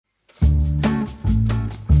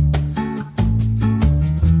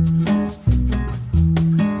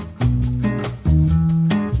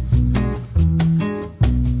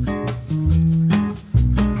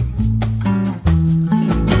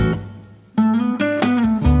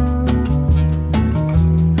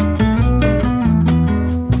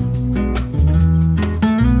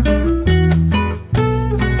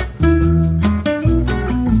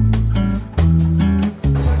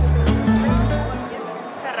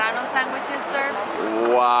sandwiches served.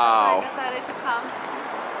 Wow. So I decided to come.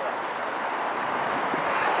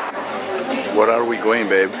 Where are we going,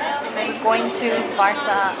 babe? We're going to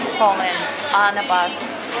Warsaw, Poland on a bus.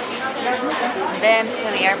 Then to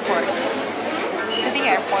the airport. To the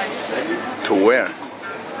airport. To where?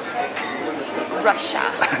 Russia.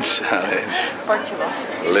 Portugal.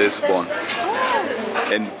 Lisbon.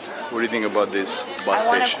 And what do you think about this bus I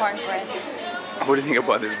want a station? cornbread. What do you think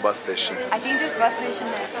about this bus station? I think this bus station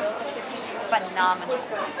is phenomenal.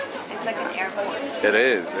 It's like an airport. It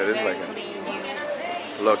is. It is Very like clean, new.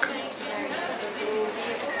 a... Look.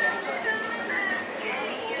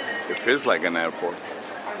 It feels like an airport.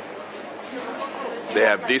 They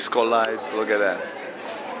have disco lights. Look at that.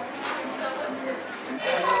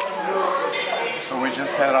 So we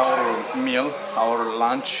just had our meal, our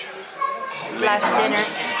lunch. Slash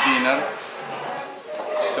dinner.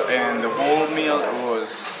 So, and the whole meal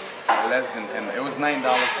was less than 10. It was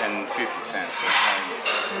 $9.50. So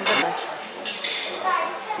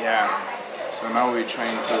yeah. So now we're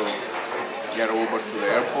trying to get over to the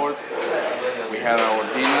airport. We had our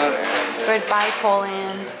dinner and Goodbye,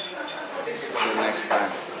 Poland. the next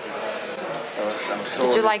time. I'm so.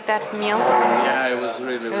 Did you like that meal? Yeah, it was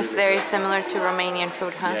really. It was very similar to Romanian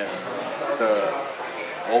food, huh? Yes. The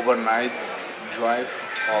overnight drive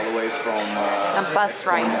all the way from A bus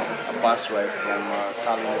ride. A bus ride from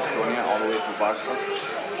Tallinn, Estonia, all the way to Warsaw.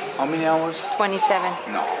 How many hours?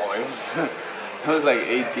 27. No, it was it was like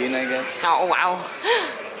 18, I guess. Oh, wow.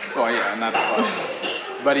 Oh yeah, not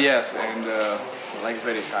far. But yes, and like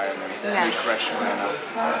very tired and Yeah. we're crashing right now.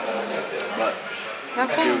 But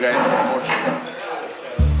Okay. see you guys in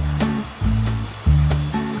Portugal.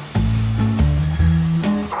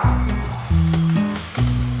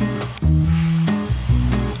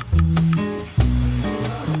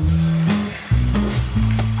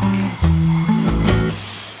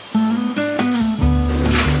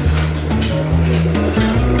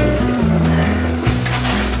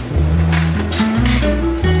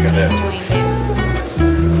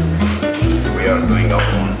 We are doing our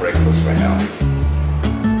own breakfast right now.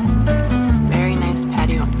 Very nice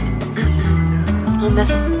patio. And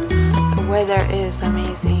the weather is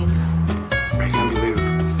amazing. I can't believe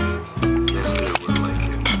it. Yesterday was like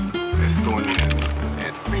in Estonia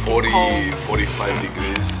at 40, 45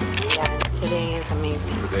 degrees. Yeah, today is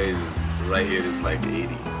amazing. Today, right here is like 80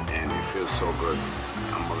 and it feels so good.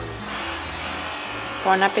 Unbelievable.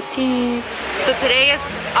 Bon appetit. So today is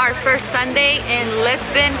our first Sunday in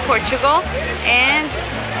Lisbon, Portugal, and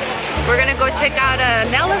we're gonna go check out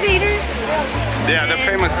an elevator. Yeah, the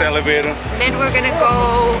famous elevator. Then we're gonna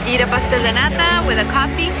go eat a pastel de nata with a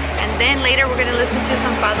coffee, and then later we're gonna listen to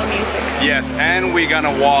some fado music. Yes, and we're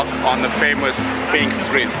gonna walk on the famous pink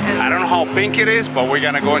street. I don't know how pink it is, but we're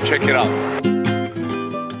gonna go and check it out.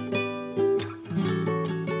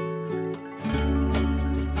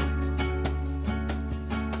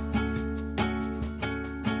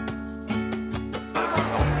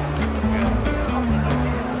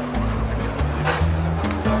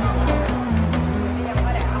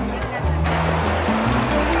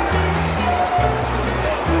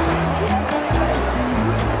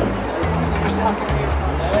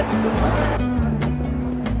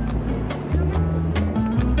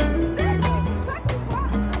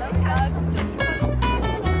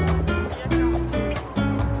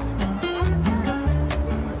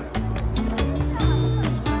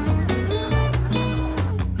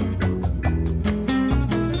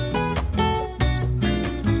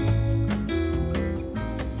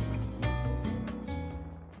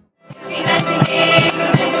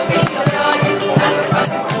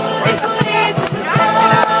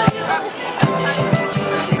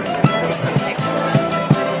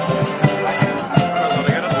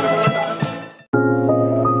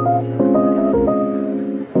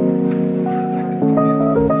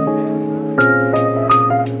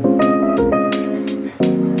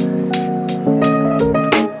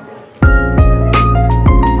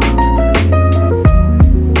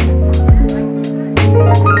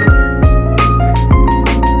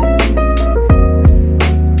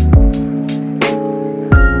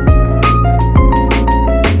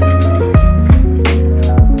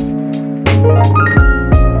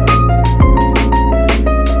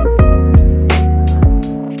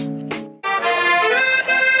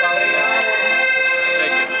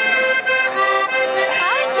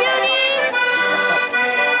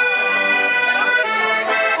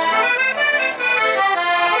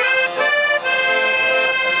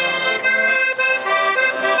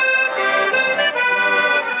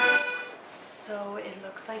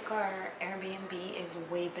 like our Airbnb is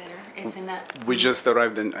way better. It's in a... We just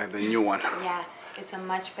arrived at the new one. Yeah, It's a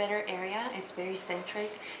much better area. It's very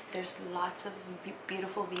centric. There's lots of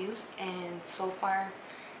beautiful views, and so far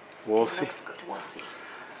we'll it see. looks good. We'll see.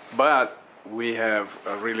 But we have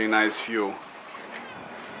a really nice view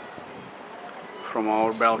from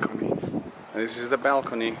our balcony. This is the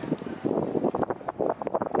balcony.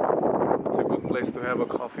 It's a good place to have a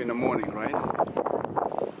coffee in the morning, right?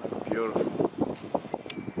 Beautiful.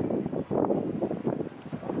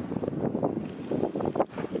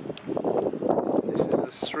 This is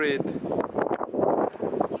the street.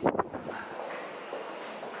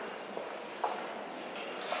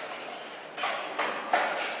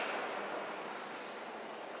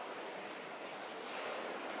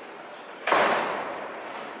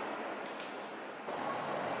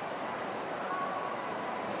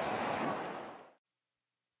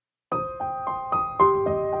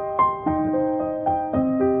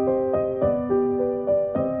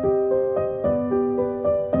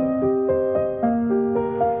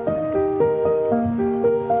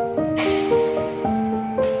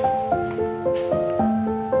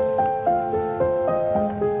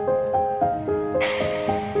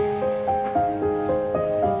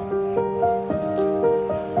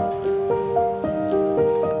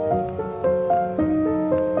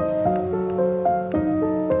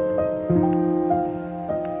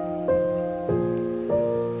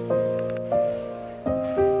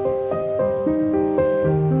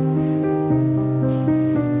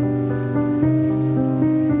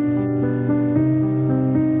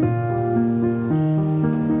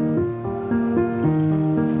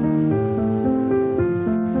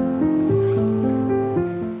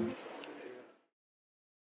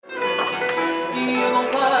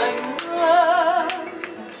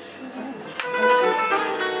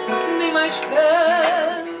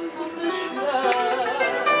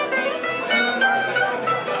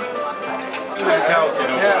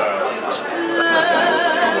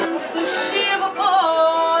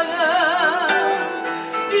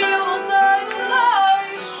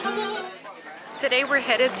 Today we're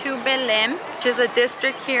headed to Belém, which is a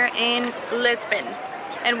district here in Lisbon.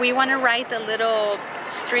 And we want to ride the little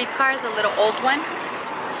streetcar, the little old one.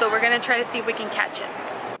 So we're going to try to see if we can catch it.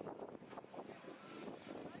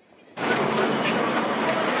 We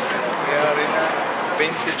are in a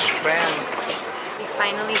vintage tram. We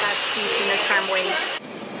finally got seats in the tramway.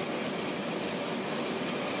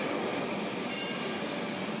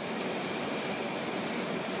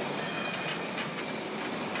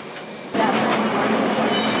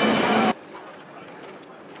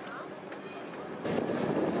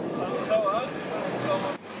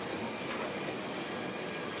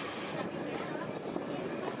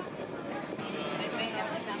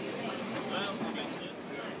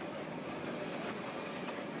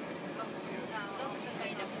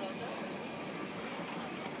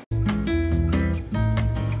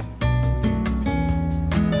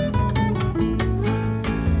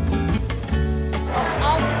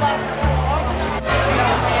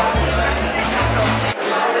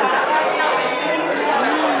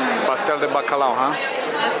 De bacalhau, huh?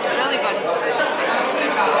 That's really good.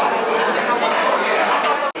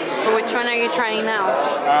 So which one are you trying now?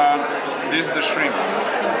 This is the shrimp.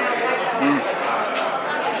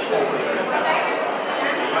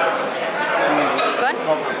 Good?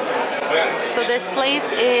 So this place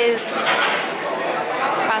is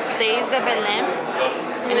Pastéis de Belém,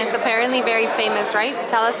 and it's apparently very famous, right?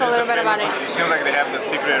 Tell us a little bit about it. It seems like they have the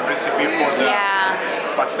secret recipe for the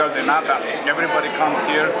pastel de nata. Everybody comes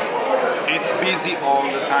here. It's busy all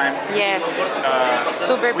the time. Yes,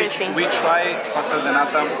 super busy. We try pastel de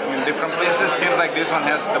nata in different places. Seems like this one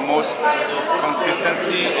has the most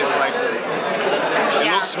consistency. It's like,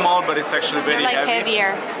 it looks small, but it's actually very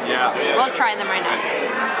heavier. Yeah. We'll try them right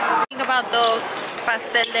now. Think about those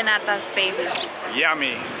pastel de natas, baby.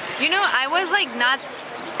 Yummy. You know, I was like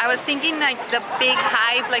I was thinking like the big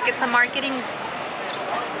hype, like it's a marketing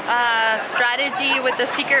strategy with the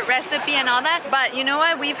secret recipe and all that, but you know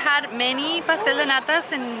what, we've had many pastel de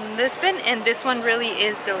natas in Lisbon and this one really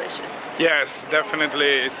is delicious. Yes,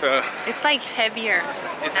 definitely. It's like heavier.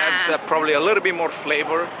 It has probably a little bit more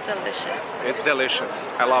flavor. Delicious. It's delicious.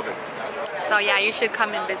 I love it. So yeah, you should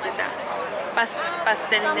come and visit that.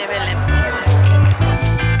 Pastel de Belém.